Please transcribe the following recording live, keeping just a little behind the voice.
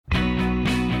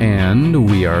And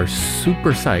we are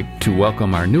super psyched to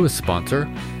welcome our newest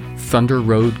sponsor, Thunder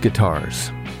Road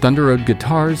Guitars. Thunder Road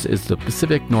Guitars is the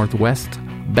Pacific Northwest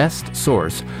best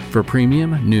source for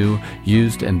premium, new,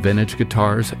 used, and vintage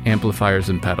guitars, amplifiers,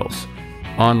 and pedals.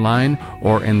 Online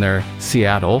or in their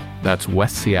Seattle, that's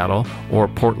West Seattle, or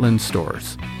Portland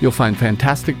stores. You'll find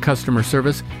fantastic customer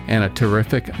service and a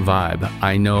terrific vibe.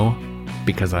 I know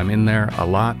because I'm in there a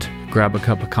lot. Grab a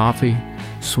cup of coffee,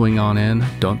 swing on in,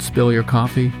 don't spill your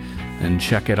coffee, and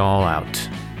check it all out.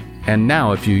 And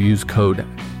now if you use code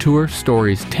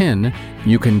TourStories10,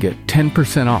 you can get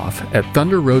 10% off at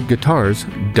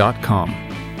thunderroadguitars.com.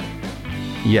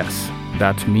 Yes,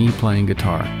 that's me playing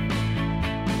guitar.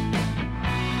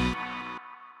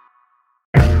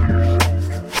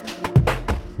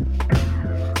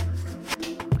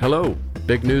 Hello,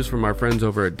 big news from our friends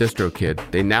over at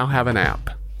DistroKid. They now have an app.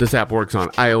 This app works on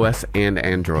iOS and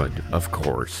Android, of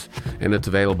course, and it's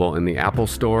available in the Apple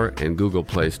Store and Google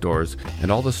Play stores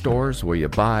and all the stores where you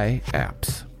buy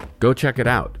apps. Go check it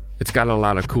out. It's got a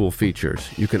lot of cool features.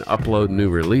 You can upload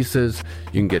new releases.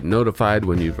 You can get notified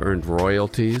when you've earned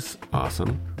royalties.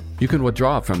 Awesome. You can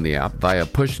withdraw from the app via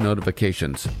push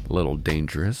notifications. A little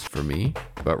dangerous for me,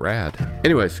 but rad.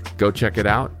 Anyways, go check it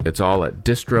out. It's all at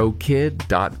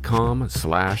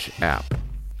distrokid.com/app.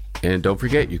 And don't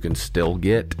forget, you can still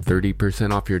get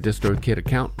 30% off your DistroKid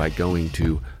account by going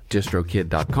to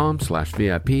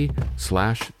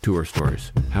distrokid.com/VIP/tour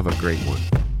stories. Have a great one.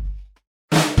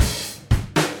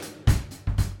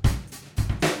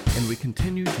 And we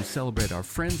continue to celebrate our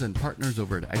friends and partners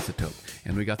over at iZotope,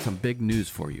 and we got some big news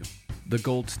for you. The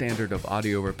gold standard of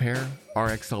audio repair,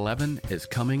 RX11, is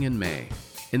coming in May.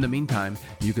 In the meantime,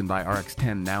 you can buy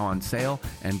RX10 now on sale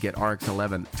and get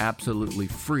RX11 absolutely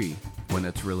free when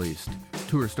it's released.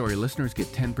 Tour Story listeners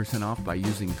get 10% off by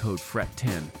using code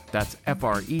FRET10. That's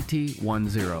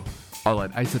FRET10. All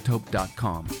at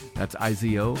iZotope.com. That's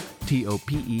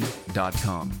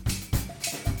IZOTOPE.com.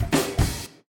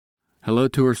 Hello,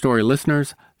 Tour Story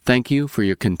listeners. Thank you for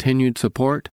your continued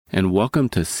support and welcome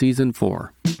to Season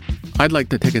 4. I'd like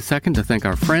to take a second to thank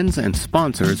our friends and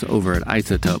sponsors over at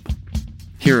iZotope.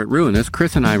 Here at Ruinous,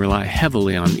 Chris and I rely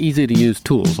heavily on easy-to-use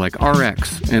tools like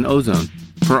RX and Ozone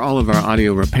for all of our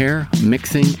audio repair,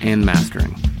 mixing, and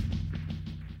mastering.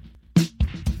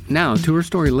 Now, Tour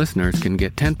Story listeners can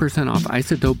get 10% off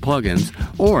iZotope plugins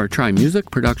or try Music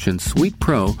Production Suite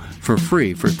Pro for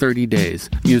free for 30 days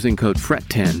using code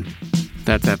FRET10.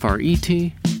 That's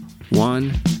FRET10.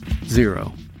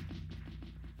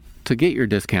 To get your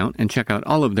discount and check out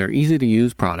all of their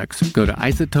easy-to-use products, go to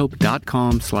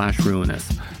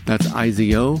iZotope.com/ruinous. That's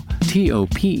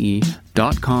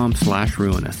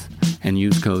IZOTOPE.com/ruinous and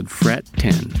use code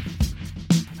FRET10.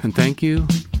 And thank you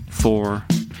for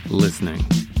listening.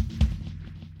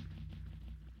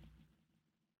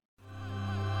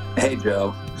 Hey,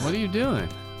 Joe. What are you doing?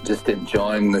 Just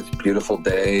enjoying this beautiful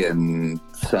day in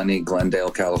sunny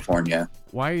Glendale, California.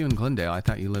 Why are you in Glendale? I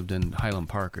thought you lived in Highland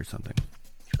Park or something.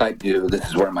 I do. This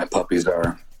is where my puppies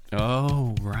are.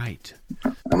 Oh, right.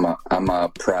 I'm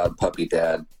a proud puppy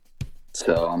dad,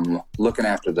 so I'm looking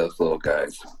after those little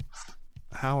guys.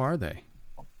 How are they?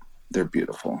 They're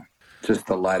beautiful. Just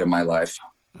the light of my life.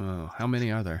 Oh, how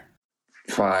many are there?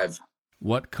 5.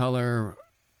 What color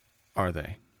are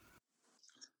they?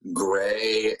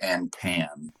 Gray and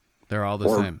tan. They're all the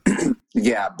same.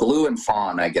 Yeah, blue and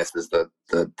fawn, I guess, is the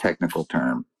technical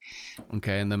term.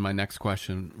 Okay, and then my next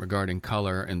question regarding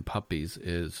color and puppies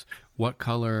is, what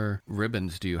color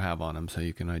ribbons do you have on them so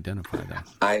you can identify them?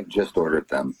 I just ordered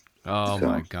them. Oh, so.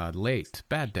 My God. Late.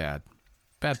 Bad dad.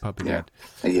 Bad puppy dad.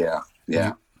 Yeah.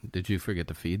 Did you forget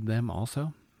to feed them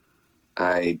also?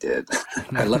 I did.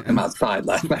 I left them outside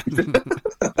last night.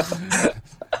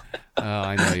 Oh,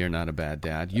 I know you're not a bad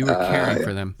dad. You were caring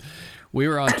for them. We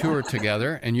were on tour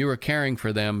together, and you were caring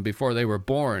for them before they were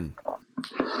born.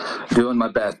 Doing my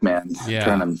best, man. Yeah.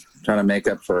 Trying to make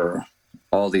up for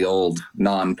all the old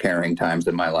non-caring times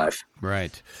in my life.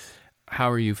 Right. How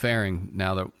are you faring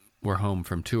now that we're home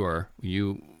from tour?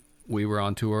 We were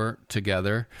on tour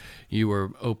together. You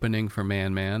were opening for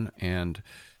Man Man and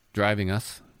driving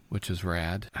us, which is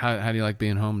rad. How do you like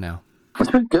being home now? It's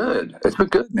been good. It's been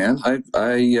good, man.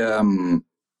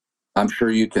 I'm sure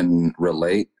you can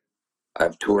relate.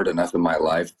 I've toured enough in my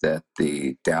life that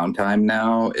the downtime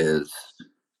now is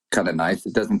kind of nice.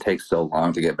 It doesn't take so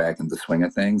long to get back into the swing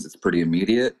of things. It's pretty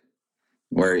immediate.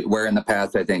 Where in the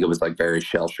past I think it was like very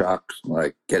shell shocked,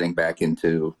 like getting back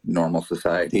into normal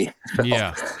society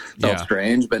Yeah. felt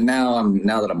strange. But now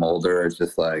that I'm older, it's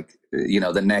just like,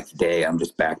 the next day I'm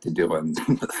just back to doing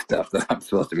the stuff that I'm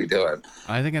supposed to be doing.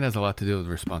 I think it has a lot to do with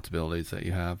responsibilities that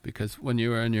you have, because when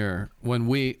you were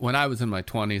when I was in my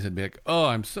 20s, it'd be like, oh,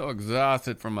 I'm so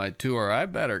exhausted from my tour, I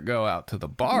better go out to the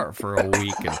bar for a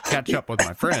week and catch up with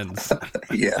my friends.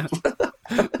 Yeah.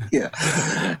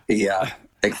 Yeah.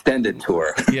 Extended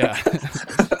tour. Yeah.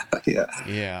 Yeah.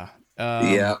 Yeah.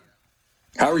 Yeah.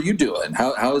 How are you doing?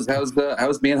 How's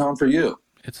being home for you?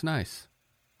 It's nice.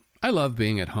 I love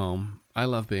being at home. I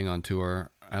love being on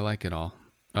tour. I like it all.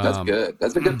 That's good.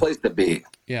 That's a good place to be.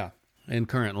 Yeah. And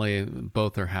currently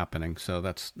both are happening, so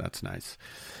that's nice.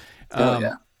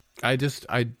 Yeah. I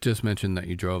just mentioned that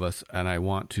you drove us, and I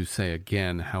want to say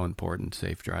again how important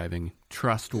safe driving,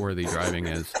 trustworthy driving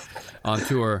is on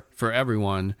tour for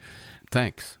everyone.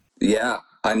 Thanks. Yeah,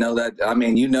 I know that. I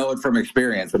mean, it from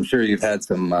experience. I'm sure you've had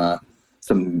some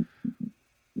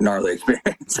gnarly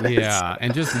experiences. Yeah,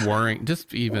 and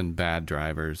just even bad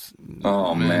drivers.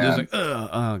 Oh, man. Just like,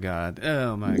 oh God,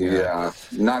 oh my God. Yeah,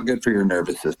 not good for your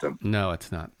nervous system. No, it's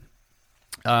not.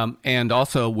 And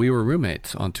also, we were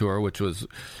roommates on tour, which was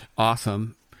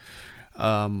awesome.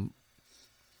 It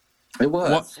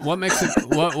was. What makes it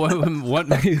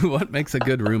what makes a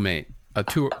good roommate? A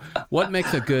tour. What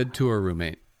makes a good tour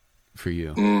roommate for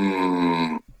you?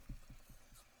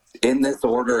 In this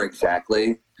order,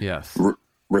 exactly. Yes.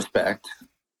 Respect,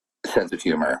 sense of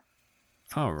humor.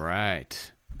 All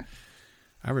right.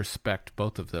 I respect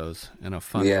both of those in a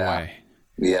fun way.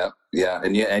 Yeah.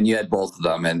 And you had both of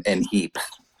them in heaps.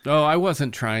 Oh, I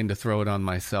wasn't trying to throw it on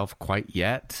myself quite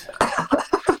yet.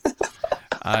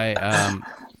 I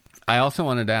also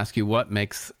wanted to ask you, what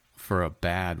makes for a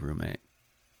bad roommate?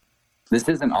 This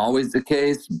isn't always the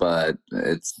case, but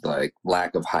it's like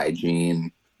lack of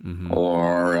hygiene,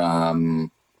 or I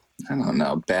don't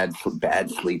know, bad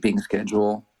sleeping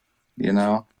schedule.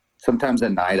 Sometimes a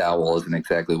night owl isn't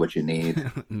exactly what you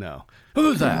need. No,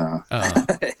 who's that?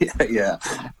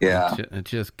 Yeah.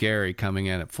 It's just Gary coming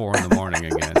in at 4 a.m.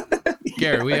 again.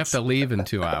 Gary, we have to leave in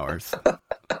 2 hours.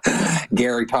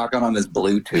 Gary talking on his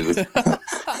Bluetooth.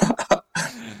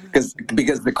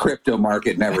 Because the crypto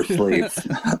market never sleeps.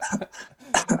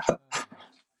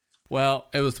 Well,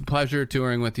 it was a pleasure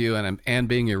touring with you and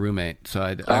being your roommate. So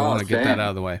I want to get that out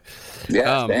of the way.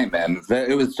 Yeah, same, man.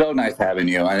 It was so nice having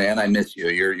you, and I miss you.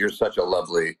 You're such a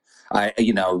lovely.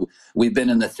 We've been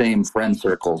in the same friend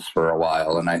circles for a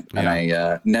while, and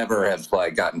I never have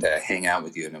gotten to hang out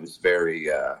with you, and it was very.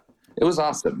 It was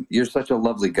awesome. You're such a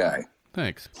lovely guy.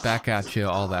 Thanks. Back at you,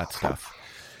 all that stuff.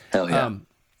 Hell yeah.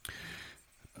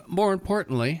 More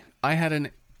importantly, I had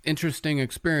an interesting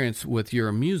experience with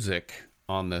your music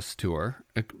on this tour.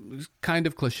 It was kind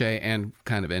of cliche and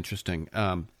kind of interesting,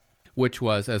 which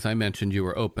was, as I mentioned, you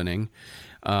were opening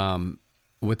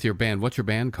with your band. What's your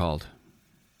band called?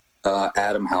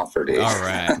 Adam Halfordy. All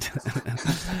right.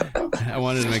 I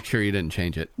wanted to make sure you didn't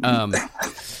change it. And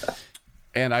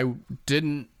I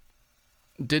didn't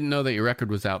know that your record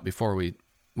was out before we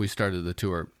started the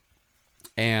tour.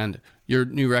 And your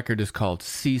new record is called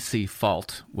CC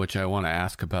Fault, which I want to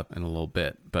ask about in a little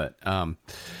bit. But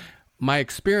my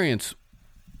experience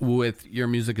with your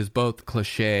music is both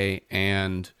cliche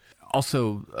and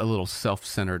also a little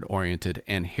self-centered oriented.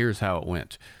 And here's how it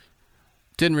went.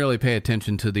 Didn't really pay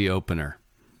attention to the opener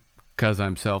because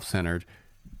I'm self-centered.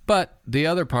 But the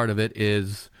other part of it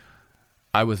is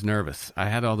I was nervous. I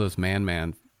had all those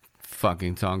man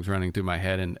fucking songs running through my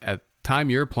head. And at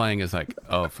time you're playing is like,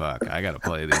 oh, fuck, I got to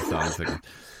play these songs again.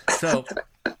 So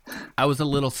I was a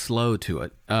little slow to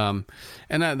it. And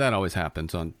that always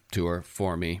happens on tour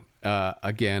for me.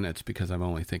 Again, it's because I'm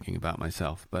only thinking about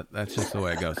myself, but that's just the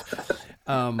way it goes.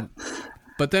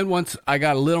 But then once I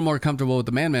got a little more comfortable with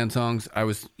the Man songs, I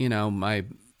was, my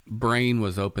brain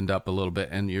was opened up a little bit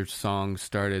and your songs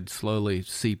started slowly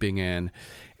seeping in.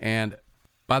 And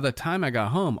by the time I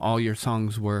got home, all your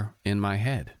songs were in my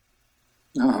head.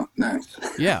 Oh, nice.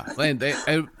 Yeah, and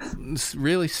it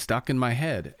really stuck in my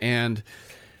head. And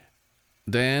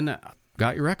then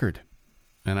got your record,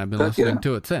 and I've been listening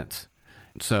to it since.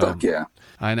 So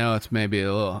I know it's maybe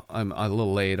I'm a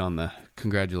little late on the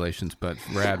congratulations, but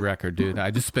rad record, dude.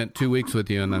 I just spent 2 weeks with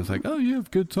you, and I was like, oh, you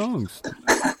have good songs.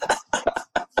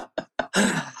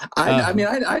 I mean,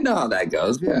 I know how that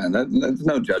goes. Yeah, there's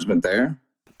no judgment there.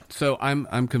 So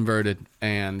I'm converted,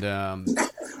 and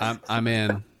I'm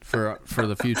in for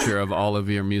the future of all of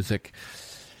your music.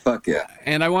 Fuck yeah.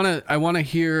 And I want to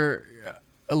hear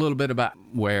a little bit about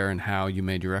where and how you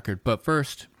made your record. But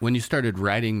first, when you started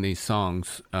writing these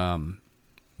songs,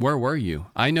 Where were you?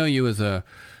 I know you as a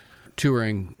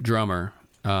touring drummer,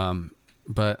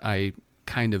 but I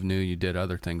kind of knew you did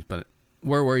other things. But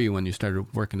where were you when you started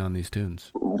working on these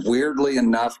tunes? Weirdly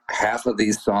enough, half of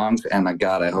these songs, and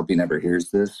God, I hope he never hears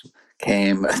this,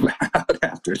 came about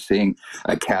after seeing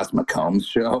a Cass McCombs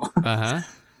show. Uh-huh.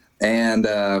 And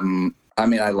I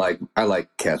mean, I like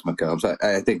Cass McCombs.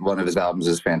 I think one of his albums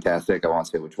is fantastic. I won't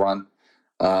say which one.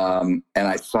 And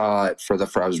I saw it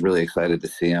I was really excited to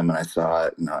see him, and I saw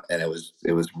it, and it was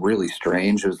really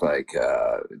strange. It was like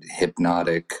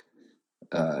hypnotic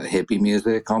hippie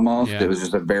music almost. Yeah. It was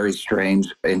just a very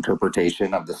strange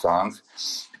interpretation of the songs.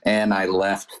 And I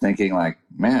left thinking like,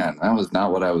 man, that was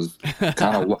not what I was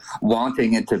kind of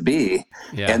wanting it to be.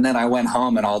 Yeah. And then I went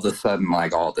home, and all of a sudden,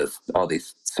 like all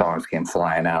these songs came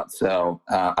flying out. So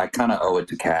I kind of owe it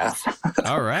to Cass.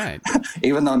 All right.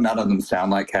 Even though none of them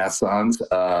sound like Cass songs,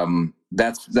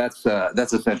 that's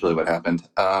essentially what happened.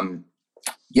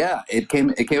 Yeah, it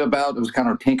came about. It was kind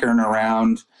of tinkering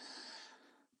around,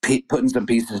 putting some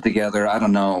pieces together. I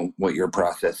don't know what your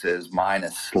process is. Mine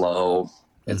is slow.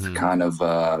 It's kind of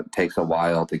takes a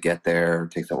while to get there.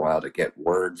 It takes a while to get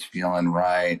words feeling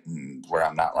right, and where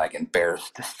I'm not like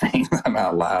embarrassed to sing them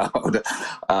out loud.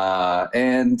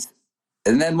 And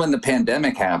then when the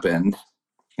pandemic happened,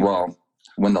 well,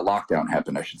 when the lockdown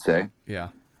happened, I should say. Yeah.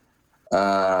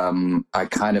 I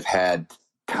kind of had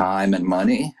time and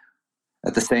money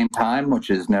at the same time, which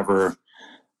has never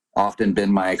often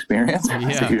been my experience.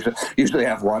 Yeah. So usually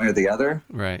have one or the other.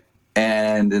 Right.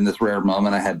 And in this rare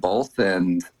moment, I had both.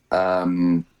 And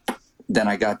then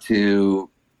I got to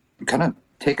kind of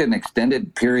take an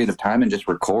extended period of time and just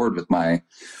record with my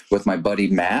buddy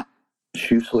Matt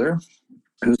Schuessler,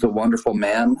 who's a wonderful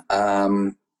man.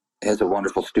 Has a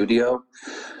wonderful studio,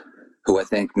 who I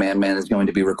think Man is going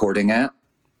to be recording at.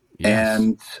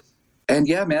 Yes. And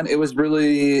yeah, man, it was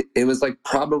like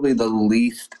probably the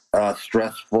least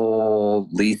stressful,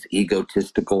 least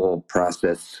egotistical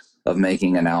process of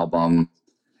making an album.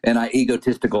 And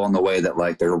egotistical in the way that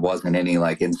like there wasn't any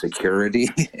like insecurity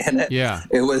in it. Yeah.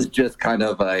 It was just kind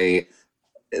of it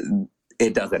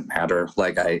doesn't matter.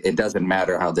 Like it doesn't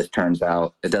matter how this turns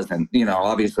out. It doesn't,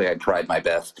 obviously I tried my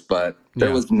best, but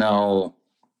there was no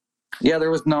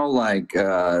like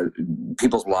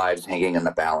people's lives hanging in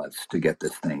the balance to get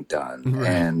this thing done.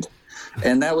 Right.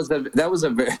 And that was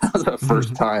a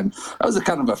first time. That was a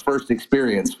kind of a first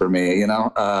experience for me,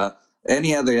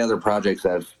 any of the other projects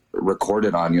I've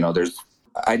recorded on,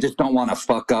 I just don't want to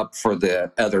fuck up for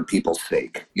the other people's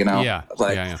sake, Yeah.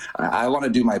 Like I want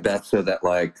to do my best so that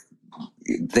like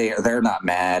they're not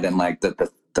mad, and like that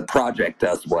the project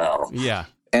does well. Yeah.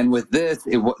 And with this,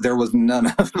 there was no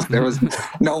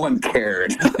one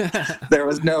cared. There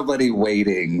was nobody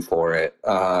waiting for it.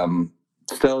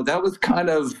 So that was kind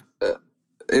of,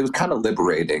 it was kind of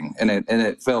liberating, and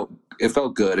it felt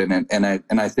good.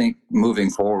 And I think moving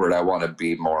forward, I want to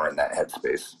be more in that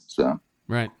headspace. So.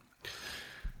 Right.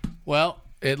 Well,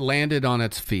 it landed on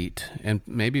its feet, and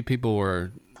maybe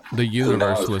the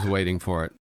universe was waiting for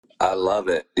it. I love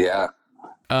it. Yeah.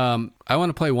 I want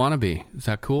to play Wannabe. Is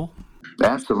that cool?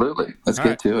 Absolutely. Let's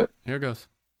get to it. Here goes.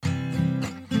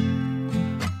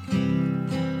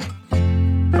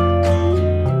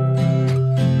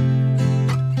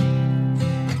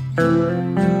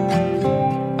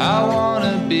 I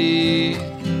wanna be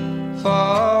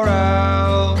far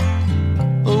out,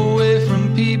 away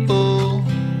from people,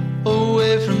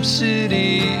 away from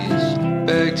cities,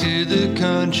 back to the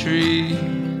country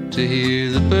to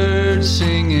hear the birds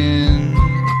singing.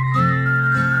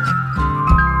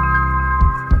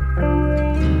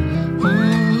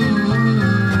 Ooh.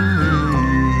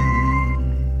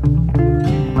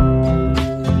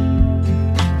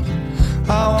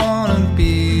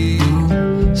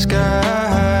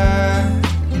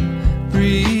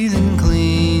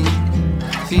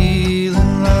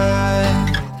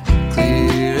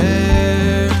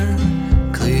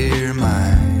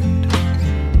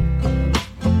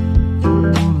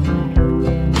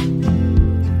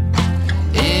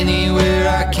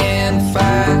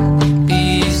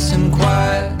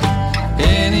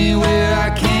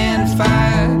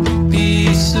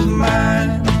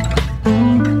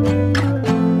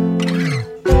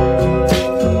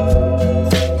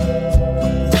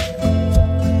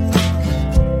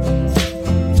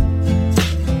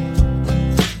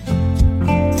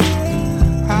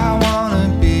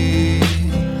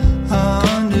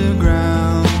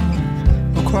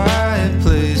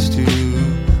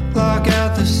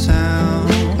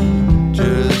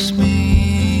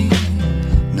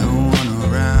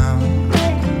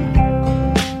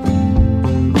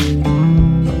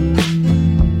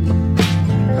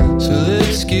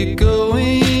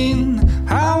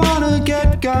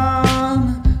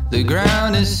 The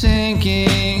ground is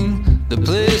sinking, the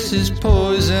place is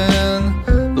poison,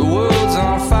 the world's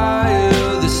on fire,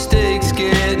 the stakes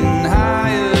getting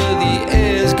higher, the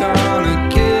air's gonna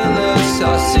kill us,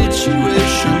 our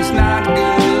situation's not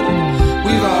good,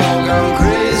 we've all gone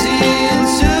crazy, and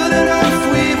soon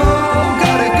enough we've all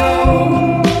gotta go.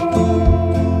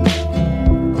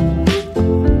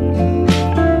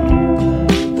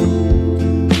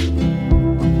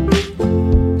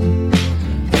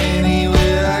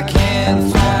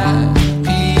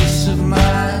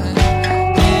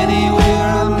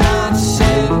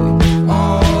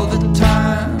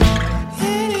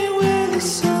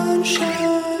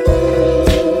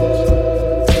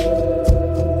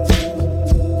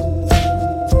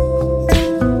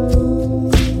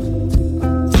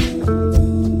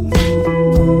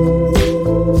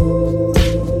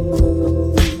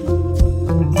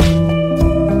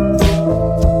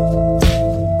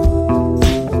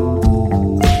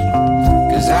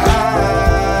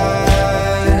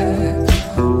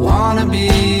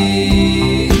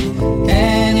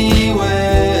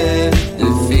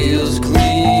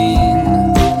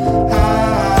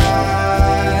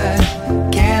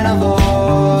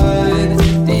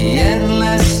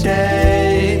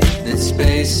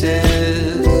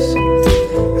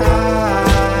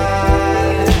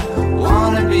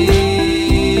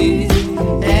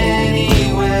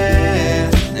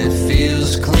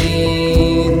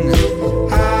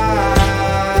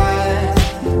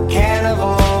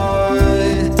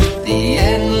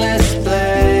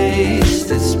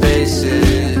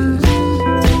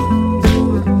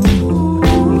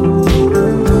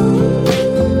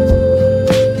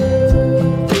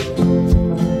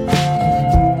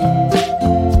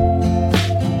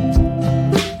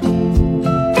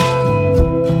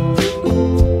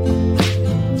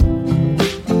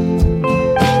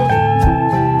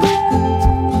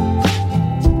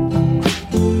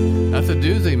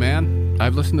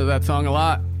 That song a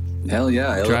lot. Hell yeah.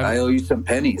 I owe you some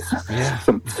pennies. Yeah.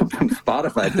 some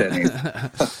Spotify pennies.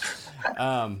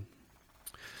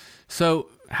 So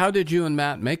how did you and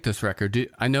Matt make this record?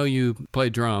 I know you play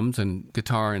drums and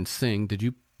guitar and sing. Did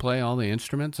you play all the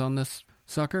instruments on this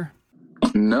sucker?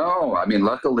 No. I mean,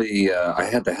 luckily, I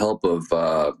had the help of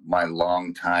my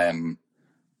longtime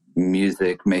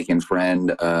music making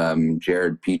friend,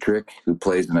 Jared Petrick, who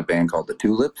plays in a band called The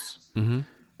Tulips. Mm-hmm.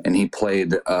 And he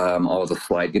played all the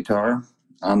slide guitar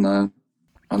on the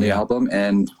album,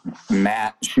 and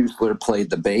Matt Schuessler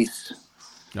played the bass.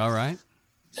 All right.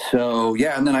 So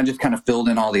yeah, and then I just kind of filled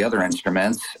in all the other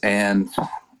instruments, and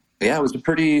yeah, it was a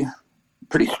pretty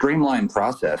streamlined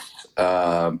process.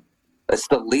 It's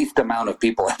the least amount of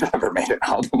people I've ever made an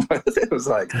album with. It was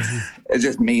like it's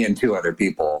just me and two other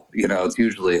people. You know, it's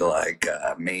usually like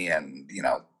me and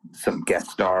some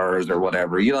guest stars or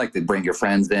whatever. You like to bring your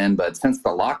friends in, but since the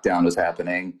lockdown was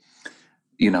happening,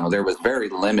 there was very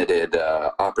limited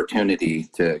opportunity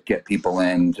to get people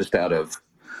in just out of,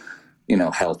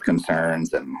 health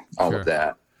concerns and all of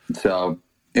that. So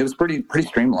it was pretty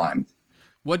streamlined.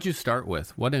 What'd you start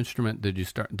with? What instrument did you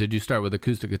start? Did you start with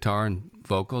acoustic guitar and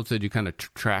vocals? Did you kind of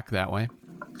track that way?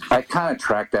 I kind of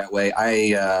tracked that way.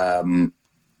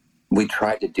 We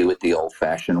tried to do it the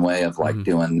old-fashioned way of like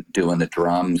doing the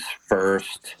drums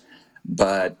first,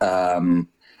 but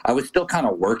I was still kind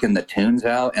of working the tunes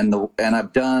out, and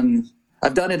I've done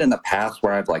it in the past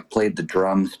where I've like played the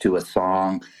drums to a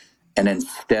song, and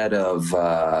instead of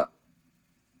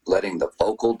letting the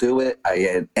vocal do it,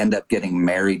 I end up getting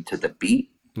married to the beat.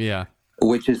 Yeah,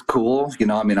 which is cool.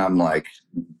 I'm like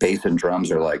bass and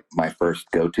drums are like my first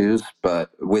go-tos, but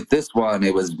with this one,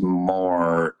 it was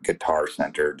more guitar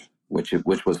centered. Which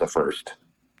was the first.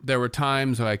 There were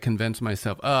times where I convinced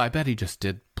myself, I bet he just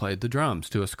played the drums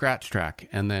to a scratch track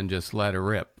and then just let it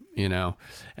rip,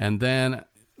 And then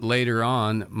later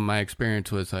on, my experience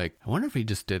was like, I wonder if he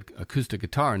just did acoustic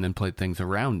guitar and then played things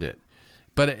around it.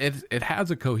 But it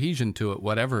has a cohesion to it,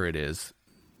 whatever it is.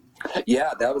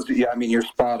 Yeah, you're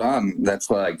spot on. That's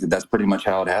pretty much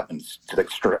how it happens. To like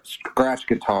scratch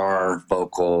guitar,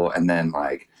 vocal, and then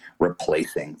like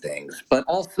replacing things. But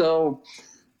also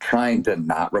trying to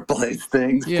not replace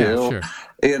things too. Sure.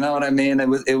 You know what I mean? It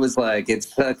was like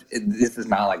this is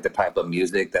not like the type of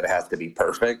music that has to be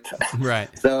perfect. Right.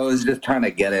 So it was just trying to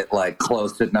get it like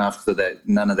close enough so that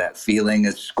none of that feeling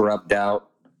is scrubbed out.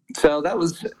 So that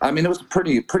was, it was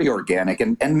pretty organic,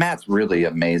 and Matt's really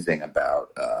amazing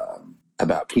about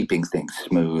keeping things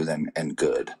smooth and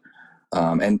good,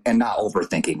 and not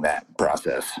overthinking that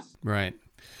process. Right.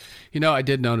 I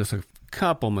did notice a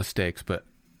couple mistakes, but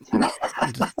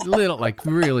just little, like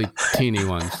really teeny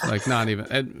ones, like not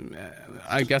even.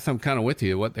 I guess I'm kind of with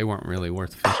you. They weren't really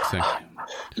worth fixing.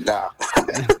 No.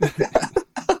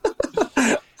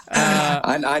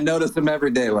 I notice them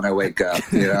every day when I wake up.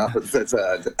 You know, it's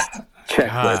a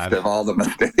checklist of all the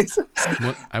mistakes.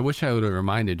 I wish I would have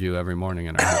reminded you every morning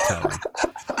in our hotel room.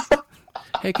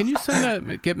 Hey, can you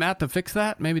get Matt to fix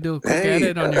that? Maybe do a quick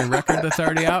edit on your record that's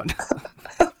already out.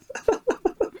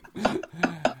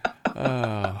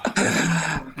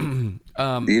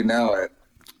 You know it.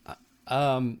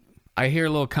 I hear a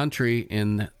little country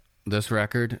in this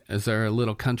record. Is there a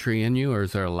little country in you, or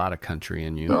is there a lot of country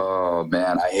in you? Oh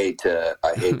man, I hate to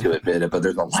admit it, but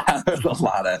there's a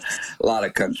lot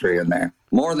of country in there.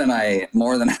 More than I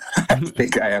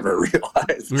think I ever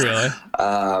realized. Really?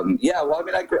 Yeah. Well, I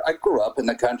mean, I grew up in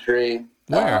the country.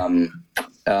 Where?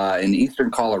 In eastern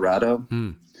Colorado,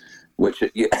 which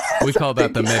we call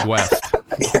that the Midwest.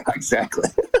 Yeah, exactly.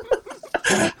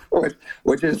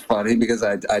 Which is funny because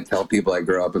I tell people I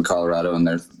grew up in Colorado, and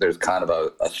there's kind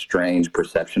of a strange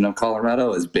perception of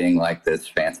Colorado as being like this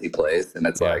fancy place, and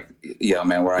it's like, yeah,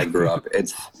 man, where I grew up,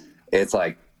 it's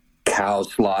like cow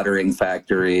slaughtering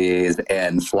factories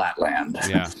and flatland.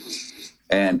 Yeah.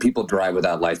 And people drive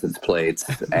without license plates,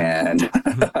 and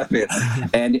I mean,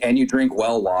 and you drink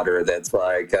well water that's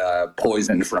like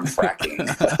poisoned from fracking.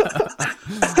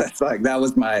 That's like that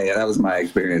was my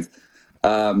experience.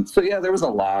 So yeah, there was a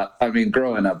lot. I mean,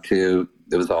 growing up too,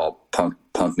 it was all punk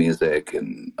music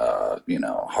and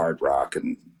hard rock,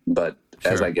 but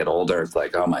sure. As I get older, it's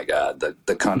like, oh my God,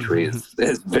 the country is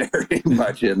very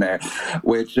much in there,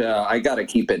 which I got to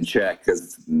keep in check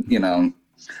because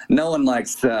no one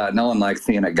likes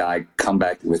seeing a guy come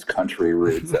back to his country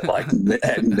roots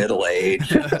at middle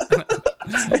age.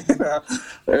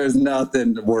 There's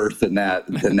nothing worse than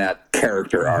that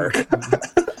character arc.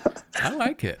 I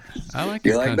like it. I like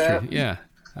you your like country. that? Yeah,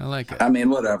 I like it. I mean,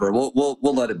 whatever. We'll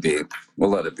let it be. We'll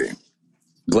let it be.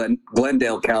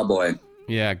 Glendale Cowboy.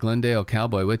 Yeah, Glendale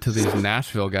Cowboy. Wait till these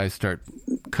Nashville guys start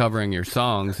covering your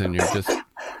songs, and you're just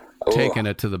taking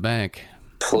it to the bank.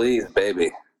 Please,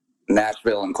 baby.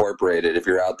 Nashville Incorporated, if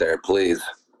you're out there, please.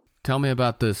 Tell me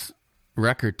about this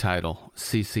record title,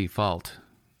 CC Fault.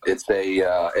 It's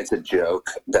a joke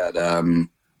that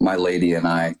my lady and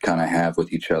I kind of have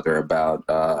with each other about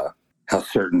how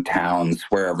certain towns,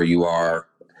 wherever you are,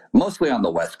 mostly on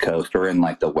the West Coast or in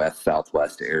like the West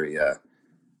Southwest area,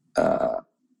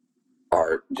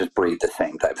 are just breed the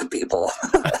same type of people.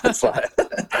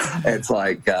 it's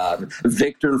like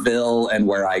Victorville and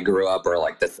where I grew up are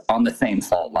like this on the same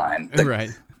fault line, right?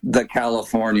 The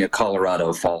California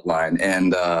Colorado fault line,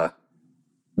 and I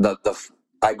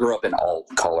grew up in Ault,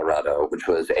 Colorado, which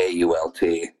was AULT,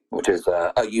 which is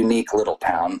a unique little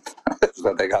town. That's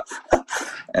what they got,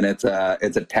 and it's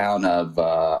a town of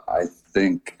I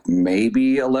think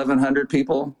maybe 1,100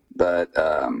 people, but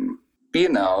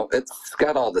it's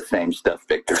got all the same stuff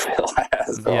Victorville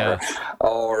has,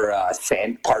 or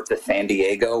parts of San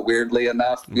Diego, weirdly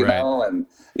enough, you know, and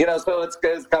so it's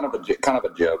kind of a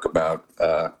joke about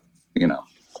that.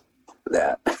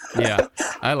 Yeah,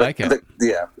 I like it.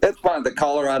 It's fun. The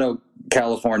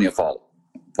Colorado-California fault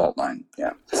line.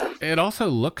 Yeah. It also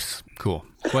looks cool.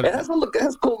 It has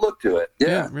a cool look to it.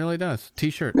 Yeah, it really does.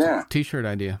 T-shirt. Yeah. T-shirt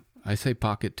idea. I say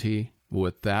pocket tee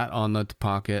with that on the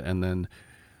pocket, and then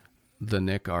the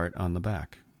Nick art on the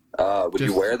back. Would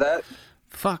you wear that?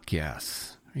 Fuck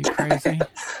yes. Are you crazy?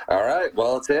 All right.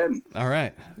 Well, it's in. All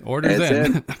right. Orders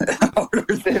in.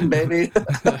 Orders in, baby.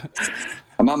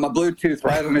 I'm on my Bluetooth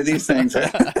right under these things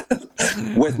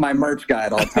with my merch guy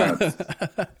at all times.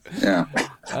 Yeah.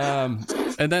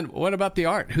 And then what about the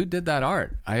art? Who did that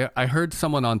art? I heard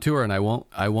someone on tour, and I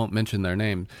won't mention their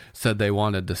name, said they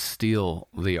wanted to steal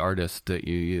the artist that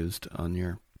you used on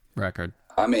your record.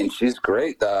 I mean, she's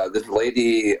great. This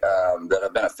lady that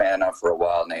I've been a fan of for a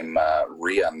while named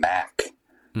Rhea Mack.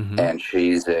 Mm-hmm. And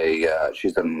she's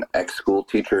an ex-school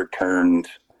teacher turned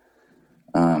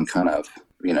kind of,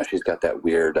 she's got that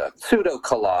weird pseudo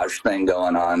collage thing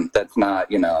going on. That's not,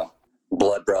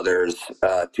 Blood Brothers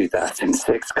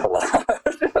 2006 collage.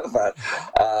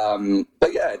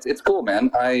 but yeah, it's cool,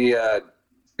 man. I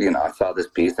saw this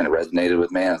piece and it resonated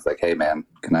with me. And it's like, hey, man,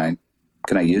 can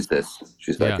I use this?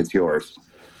 She's like, it's yours.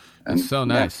 And, it's so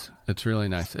nice. Yeah. It's really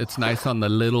nice. It's nice on the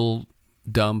little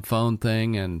dumb phone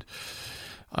thing, and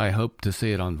I hope to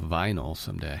see it on vinyl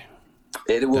someday.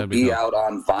 It will be cool. Out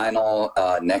on vinyl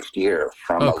next year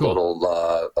from a little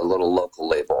local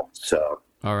label. So,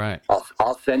 all right,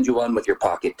 I'll send you one with your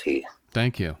pocket tee.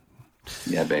 Thank you.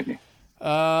 Yeah, baby.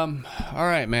 All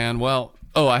right, man. Well,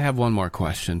 I have one more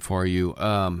question for you.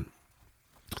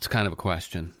 It's kind of a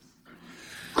question.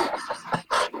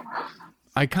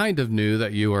 I kind of knew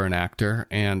that you were an actor,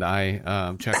 and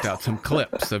I checked out some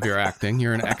clips of your acting.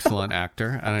 You're an excellent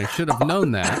actor, and I should have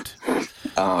known that.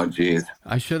 Oh, geez.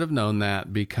 I should have known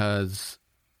that because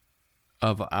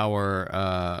of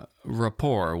our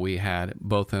rapport we had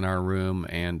both in our room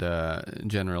and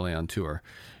generally on tour.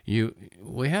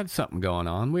 We had something going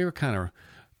on. We were kind of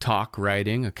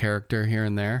writing a character here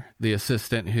and there. The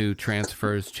assistant who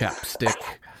transfers chapstick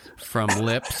from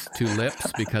lips to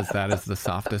lips because that is the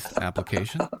softest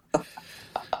application.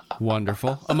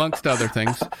 Wonderful, amongst other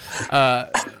things.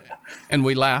 And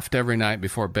we laughed every night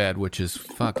before bed, which is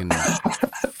fucking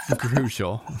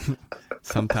crucial.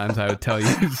 Sometimes I would tell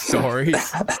you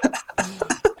stories.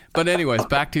 But anyways,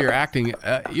 back to your acting.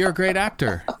 You're a great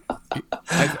actor.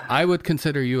 I would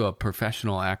consider you a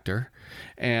professional actor.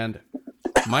 And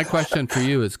my question for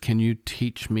you is, can you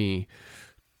teach me,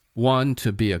 one,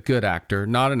 to be a good actor,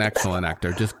 not an excellent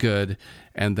actor, just good,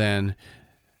 and then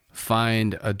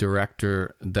find a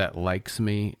director that likes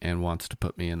me and wants to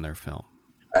put me in their film?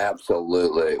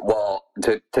 Absolutely. Well,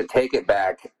 to take it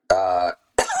back,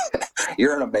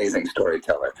 you're an amazing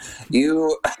storyteller.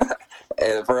 You,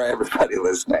 for everybody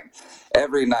listening,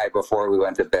 every night before we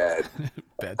went to bed,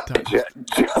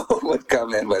 Joe would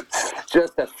come in with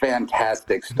just a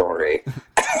fantastic story.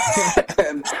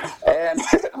 and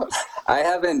I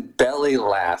haven't belly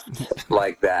laughed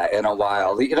like that in a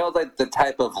while. You know, like the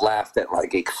type of laugh that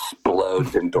like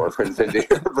explodes endorphins into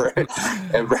your brain.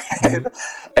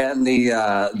 And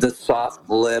the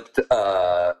soft-lipped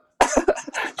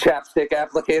chapstick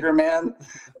applicator man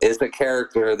is the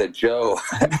character that Joe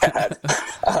had,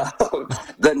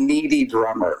 the needy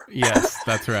drummer. Yes,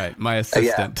 that's right. My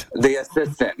assistant. Yeah, the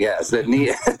assistant, yes.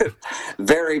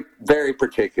 Very, very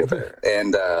particular.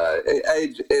 And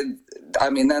I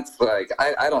mean, that's like,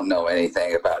 I don't know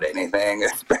anything about anything,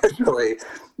 especially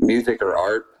music or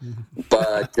art.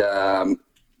 But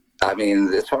I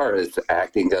mean, as far as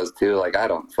acting goes too, like, I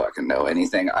don't fucking know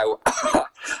anything. I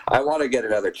want to get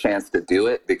another chance to do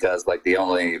it because, like, the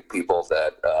only people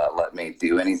that let me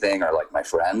do anything are, like, my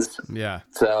friends. Yeah.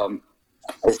 So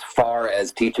as far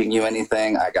as teaching you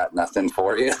anything, I got nothing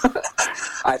for you.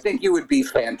 I think you would be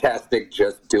fantastic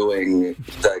just doing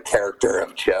the character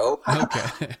of Joe.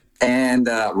 Okay. And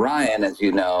Ryan, as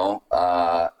you know,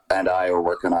 and I are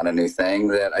working on a new thing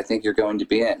that I think you're going to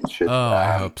be in.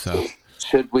 I hope so.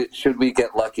 Should we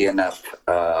get lucky enough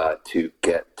to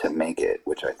get to make it,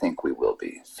 which I think we will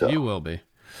be. So you will be.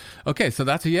 Okay, so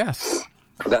that's a yes.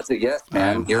 That's a yes,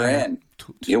 man. You're in.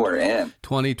 You are in.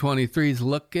 2023's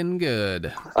looking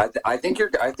good. I think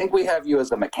we have you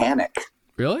as a mechanic.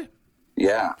 Really?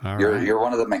 Yeah. You're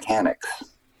one of the mechanics.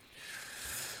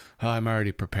 I'm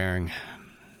already preparing.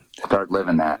 Start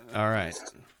living that. All right.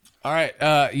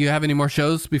 You have any more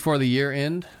shows before the year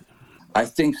end? I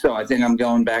think so. I think I'm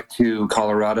going back to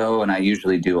Colorado, and I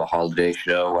usually do a holiday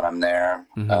show when I'm there.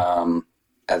 Mm-hmm.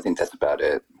 I think that's about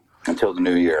it until the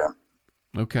new year.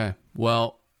 Okay.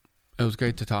 Well, it was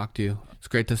great to talk to you. It's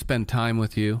great to spend time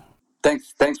with you.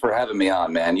 Thanks for having me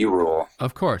on, man. You rule.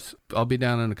 Of course. I'll be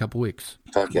down in a couple weeks.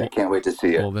 Okay. I can't wait to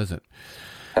see you. We'll visit.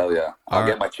 Hell yeah. I'll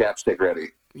get my chapstick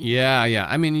ready. Yeah.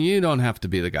 I mean, you don't have to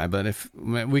be the guy, but if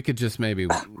we could just maybe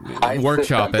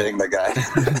workshop it. Being the guy.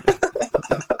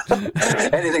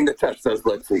 Anything to touch those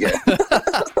lips again.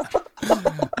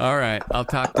 All right. I'll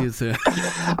talk to you soon.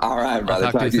 All right, brother.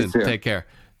 I'll talk to you soon. Take care.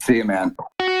 See you, man.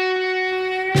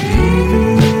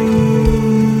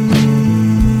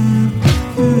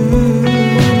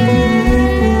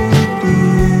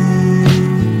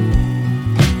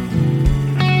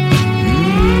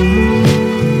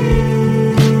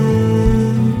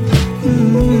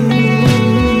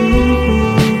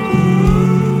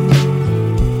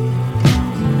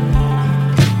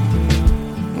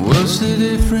 What's the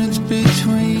difference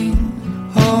between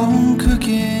home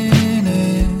cooking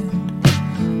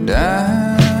and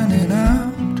dining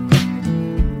out?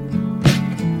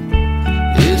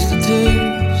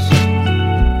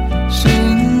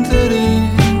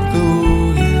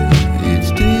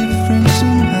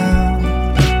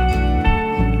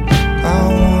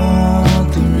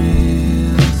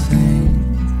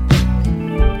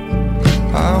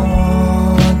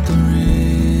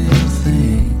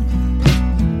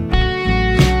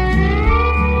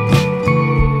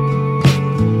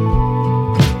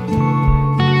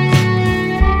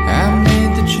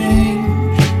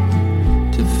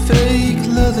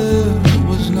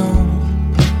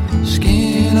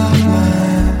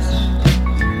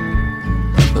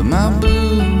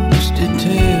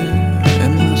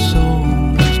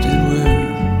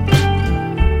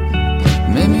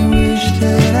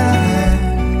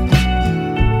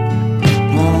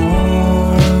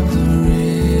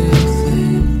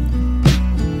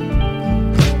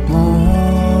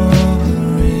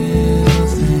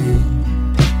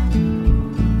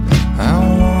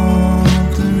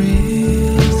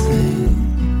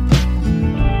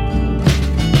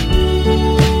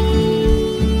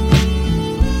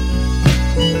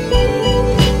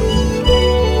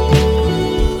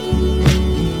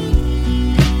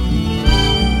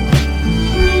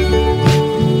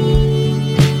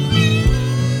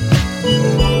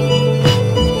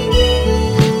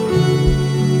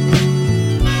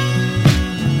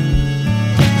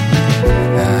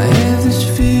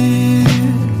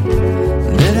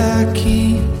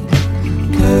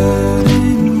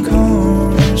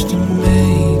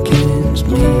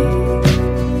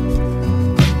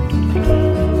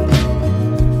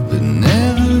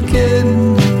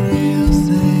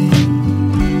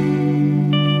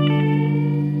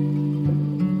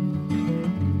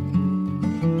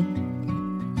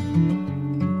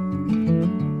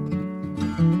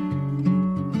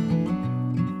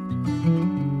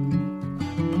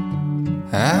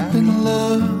 I've been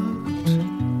loved,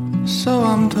 so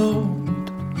I'm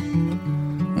told.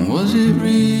 Was it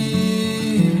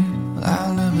real?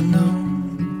 I'll never know.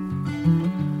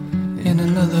 In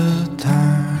another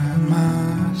time,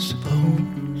 I suppose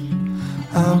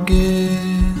I'll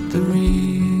get